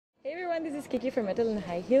Hey everyone, this is Kiki from Metal in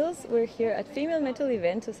High Heels. We're here at Female Metal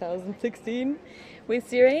Event 2016 with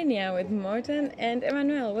SIRENIA, with Morten and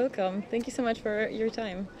Emmanuelle. Welcome. Thank you so much for your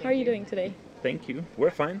time. How are you doing today? Thank you. We're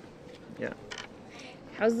fine. Yeah.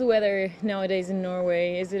 How's the weather nowadays in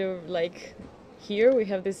Norway? Is it like here? We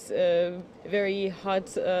have this very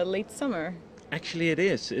hot late summer. Actually, it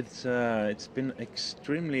is. It's been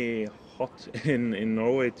extremely hot in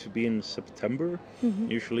Norway to be in September.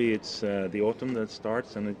 Usually it's the autumn that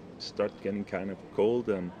starts and it starts getting kind of cold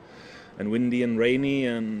and windy and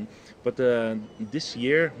rainy. But this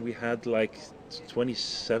year we had like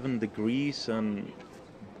 27 degrees and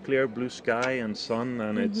clear blue sky and sun,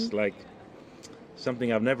 and it's like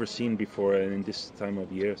something I've never seen before in this time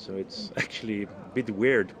of year. So it's actually a bit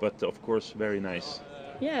weird, but of course very nice.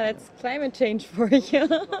 Yeah, that's climate change for you.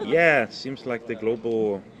 Yeah, it seems like the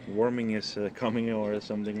global warming is coming or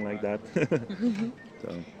something like that.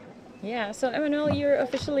 So. Yeah, so Emmanuelle, you're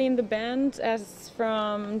officially in the band as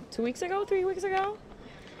from 2 weeks ago, 3 weeks ago?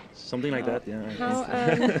 Something like that, yeah. How,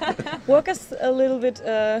 walk us a little bit,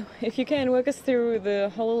 if you can, walk us through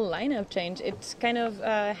the whole lineup change. It kind of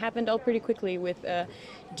happened all pretty quickly with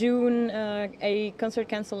June, a concert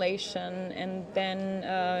cancellation, and then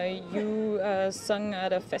you sung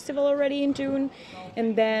at a festival already in June,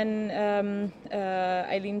 and then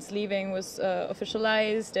Aylin's leaving was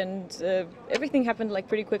officialized, and everything happened like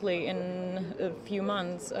pretty quickly in a few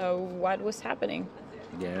months. What was happening?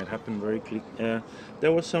 Yeah, it happened very quick.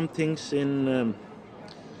 There were some things in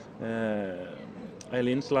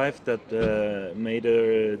Aylin's life that made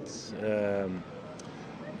it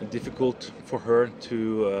difficult for her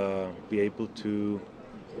to be able to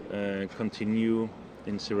continue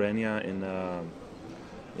in SIRENIA in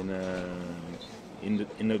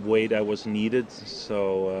a way that was needed.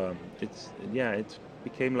 So it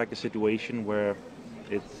became like a situation where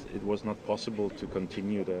it was not possible to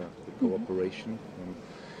continue the cooperation.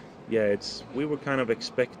 We were kind of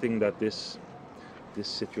expecting that this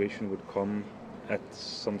situation would come at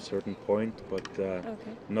some certain point, but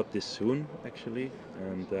not this soon actually.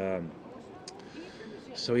 And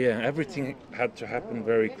everything had to happen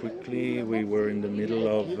very quickly. We were in the middle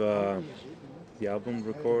of the album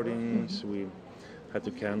recordings. We had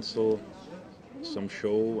to cancel some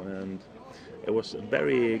show, and it was a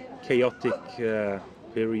very chaotic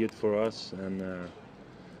period for us, and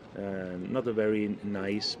not a very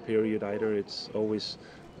nice period either. It's always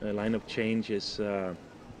a lineup change is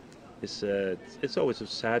it's always a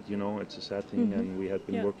sad, it's a sad thing, and we had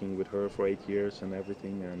been working with her for 8 years and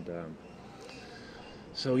everything, and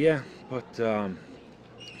but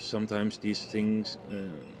sometimes these things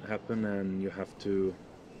happen, and you have to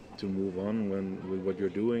move on with what you're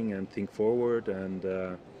doing and think forward and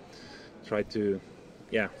try to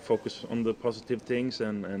focus on the positive things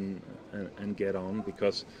and get on,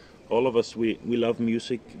 because all of us we love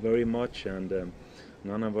music very much, and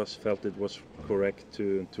none of us felt it was correct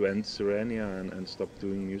to end SIRENIA and stop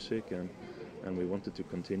doing music, and we wanted to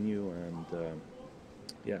continue, and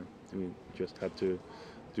we just had to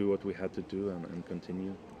do what we had to do and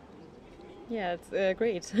continue. Yeah, it's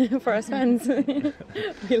great for us fans.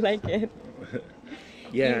 We like it.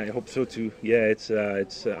 Yeah, I hope so too. Yeah, it's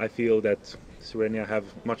I feel that SIRENIA have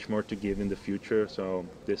much more to give in the future, so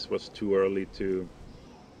this was too early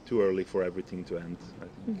for everything to end, I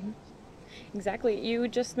think. Exactly. You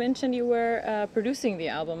just mentioned you were producing the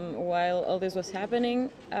album while all this was happening.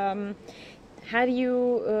 Had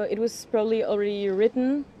you? It was probably already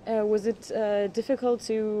written. Was it difficult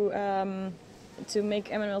to make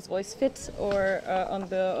Emmanuelle's voice fit, or on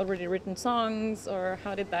the already written songs, or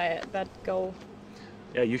how did that go?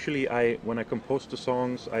 Yeah, usually when I compose the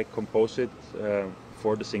songs, I compose it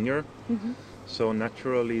for the singer. So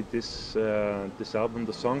naturally, this album,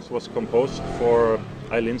 the songs was composed for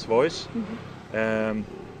Aylin's voice.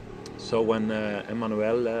 So when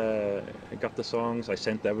Emmanuelle got the songs, I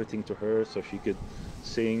sent everything to her so she could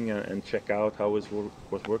sing and check out how it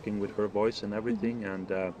was working with her voice and everything.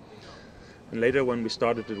 And later, when we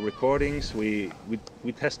started the recordings, we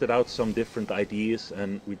tested out some different ideas,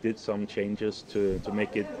 and we did some changes to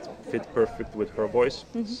make it fit perfect with her voice.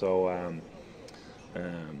 So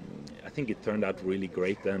I think it turned out really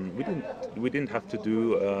great, and we didn't have to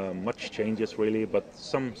do much changes really, but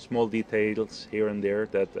some small details here and there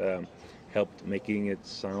that helped making it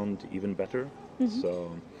sound even better.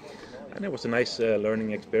 And it was a nice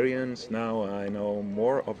learning experience. Now I know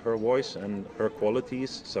more of her voice and her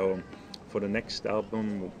qualities, so for the next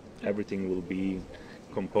album everything will be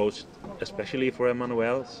composed especially for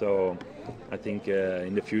Emmanuelle. So I think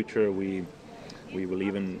in the future we will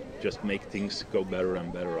even just make things go better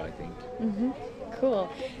and better, I think. Cool.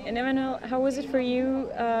 And Emmanuelle, how was it for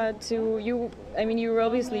you I mean, you were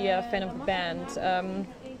obviously a fan of the band.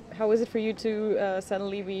 How was it for you to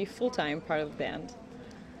suddenly be full-time part of the band?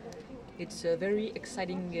 It's a very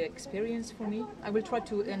exciting experience for me. I will try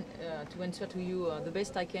to answer to you the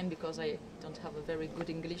best I can because I don't have a very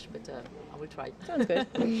good English, but I will try. Sounds good.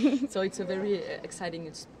 So it's a very exciting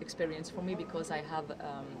experience for me because I have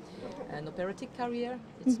an operatic career.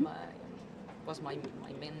 It's was my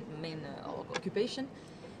main occupation,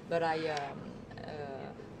 but I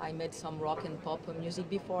made some rock and pop music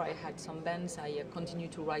before. I had some bands. I continue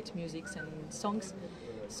to write music and songs.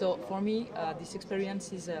 So for me, this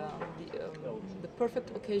experience is the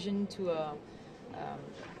perfect occasion to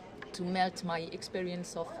melt my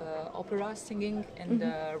experience of opera singing and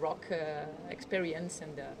rock experience,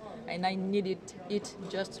 and I needed it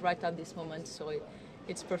just right at this moment. So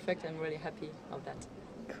it's perfect. I'm really happy of that.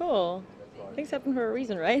 Cool. Things happen for a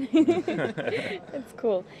reason, right? That's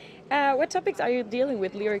cool. What topics are you dealing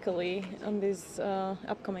with lyrically on this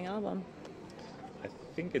upcoming album? I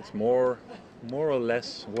think it's more or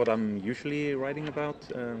less what I'm usually writing about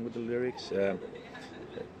with the lyrics.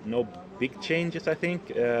 No big changes, I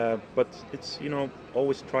think, but it's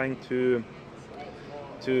always trying to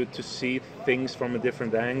see things from a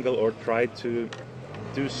different angle, or try to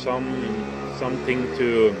do something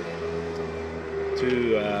to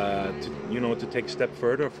take a step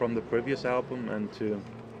further from the previous album and to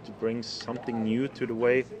bring something new to the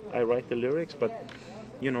way I write the lyrics. But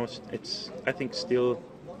it's I think still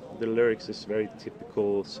the lyrics is very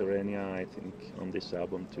typical SIRENIA, I think, on this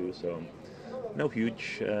album too. So no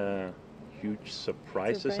huge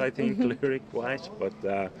surprises, I think, lyric-wise, but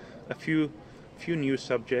a few new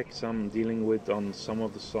subjects I'm dealing with on some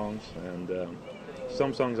of the songs, and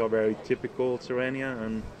some songs are very typical SIRENIA,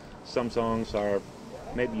 and some songs are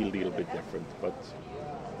maybe a little bit different, but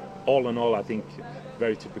all in all, I think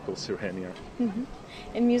very typical SIRENIA.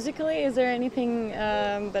 And musically, is there anything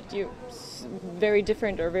that very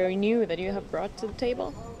different or very new that you have brought to the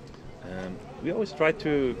table? We always try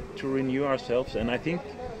to renew ourselves, and I think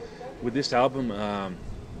with this album,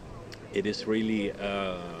 it is really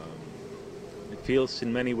it feels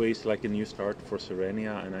in many ways like a new start for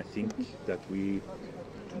SIRENIA, and I think that we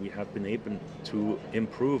have been able to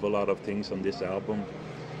improve a lot of things on this album.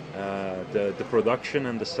 The production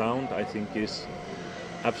and the sound, I think, is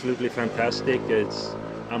absolutely fantastic.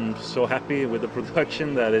 I'm so happy with the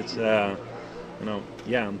production that it's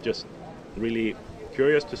I'm just really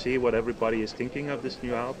curious to see what everybody is thinking of this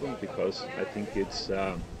new album, because I think it's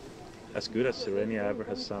as good as SIRENIA ever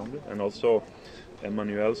has sounded, and also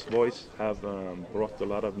Emmanuelle's voice have brought a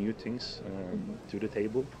lot of new things to the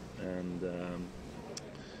table, and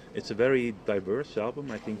it's a very diverse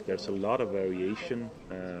album. I think there's a lot of variation,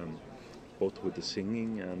 both with the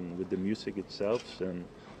singing and with the music itself, and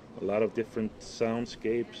a lot of different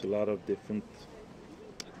soundscapes, a lot of different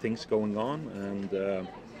things going on,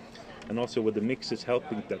 and also with the mix is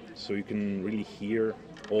helping that, so you can really hear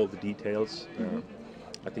all the details.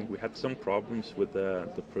 I think we had some problems with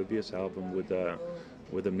the previous album with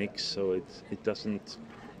the mix, so it's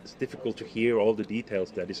difficult to hear all the details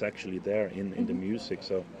that is actually there in the music.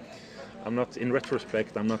 So in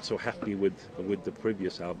retrospect, I'm not so happy with the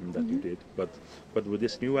previous album that you did, but with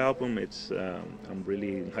this new album, I'm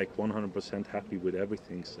really like 100% happy with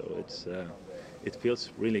everything. So it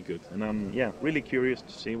feels really good, and I'm really curious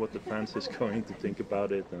to see what the fans is going to think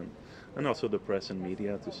about it, and also the press and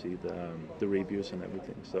media to see the reviews and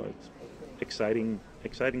everything. So it's exciting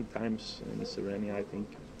times in SIRENIA, I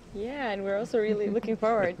think. Yeah, and we're also really looking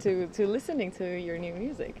forward to listening to your new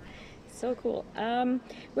music. So cool.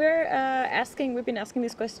 We've been asking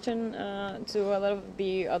this question to a lot of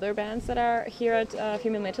the other bands that are here at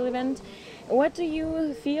Female Metal event. What do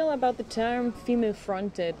you feel about the term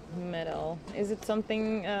female-fronted metal? Is it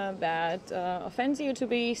something that offends you to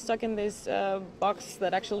be stuck in this box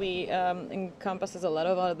that actually encompasses a lot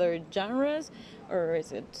of other genres, or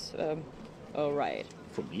is it all right?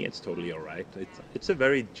 For me, it's totally all right. It's a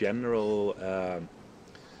very general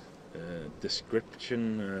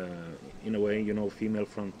description in a way.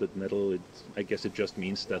 Female-fronted metal. I guess it just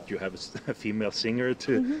means that you have a female singer,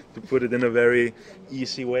 to put it in a very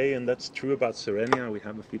easy way, and that's true about SIRENIA. We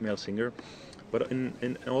have a female singer, but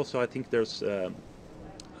also I think there's a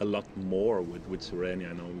lot more with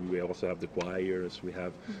SIRENIA. We also have the choirs, we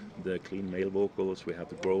have the clean male vocals, we have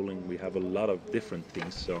the growling, we have a lot of different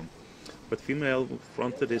things. So. But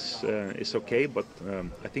female-fronted is okay, but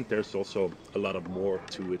I think there's also a lot of more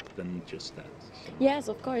to it than just that. So. Yes,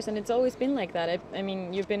 of course, and it's always been like that. I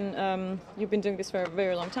mean, you've been doing this for a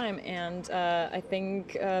very long time, and I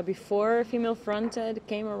think before female-fronted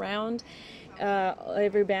came around,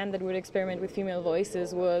 every band that would experiment with female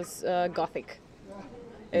voices was gothic.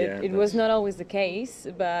 Yeah, It was not always the case,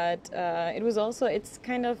 but it was also, it's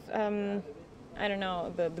kind of, I don't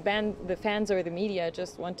know, the band, the fans or the media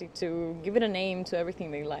just wanted to give it a name to everything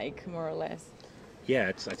they like, more or less. Yeah,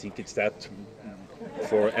 I think it's that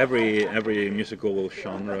for every musical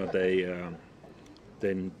genre,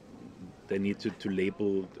 they need to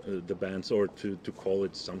label the bands or to call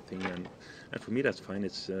it something, and for me that's fine.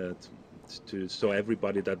 It's so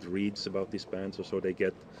everybody that reads about these bands, or so they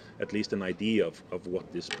get at least an idea of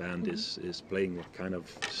what this band is playing, what kind of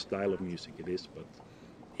style of music it is. But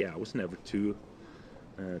yeah, I was never too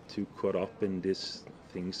caught up in these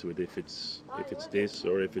things with if it's this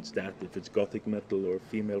or if it's that, if it's gothic metal or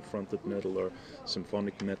female fronted metal or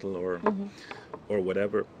symphonic metal or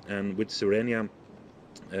whatever. And with SIRENIA,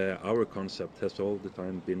 our concept has all the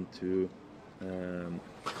time been to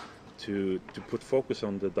put focus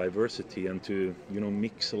on the diversity and to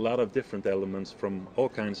mix a lot of different elements from all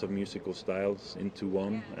kinds of musical styles into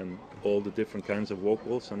one, and all the different kinds of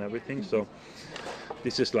vocals and everything. So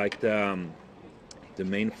this is like the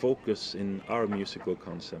main focus in our musical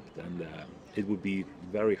concept, and it would be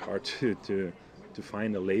very hard to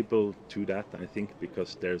find a label to that, I think,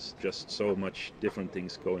 because there's just so much different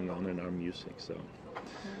things going on in our music. So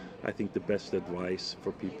I think the best advice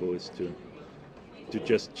for people is to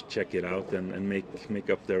just check it out and make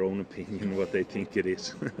up their own opinion what they think it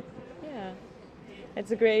is. Yeah,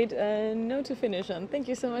 it's a great note to finish on. Thank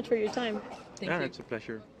you so much for your time. Thank you. It's a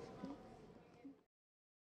pleasure.